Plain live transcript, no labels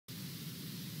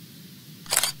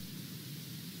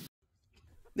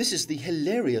This is the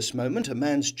hilarious moment a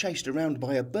man's chased around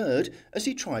by a bird as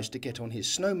he tries to get on his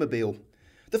snowmobile.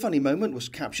 The funny moment was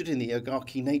captured in the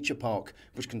Ergaki Nature Park,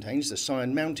 which contains the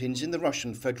Sayan Mountains in the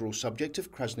Russian federal subject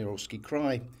of Krasnoyarsk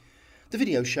Krai. The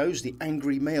video shows the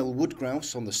angry male wood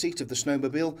grouse on the seat of the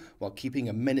snowmobile while keeping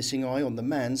a menacing eye on the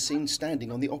man seen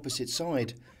standing on the opposite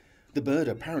side. The bird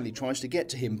apparently tries to get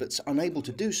to him but's unable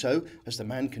to do so as the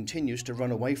man continues to run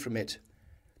away from it.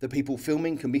 The people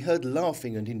filming can be heard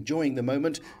laughing and enjoying the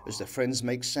moment as their friends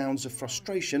make sounds of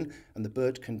frustration and the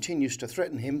bird continues to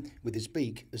threaten him with his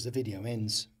beak as the video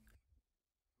ends.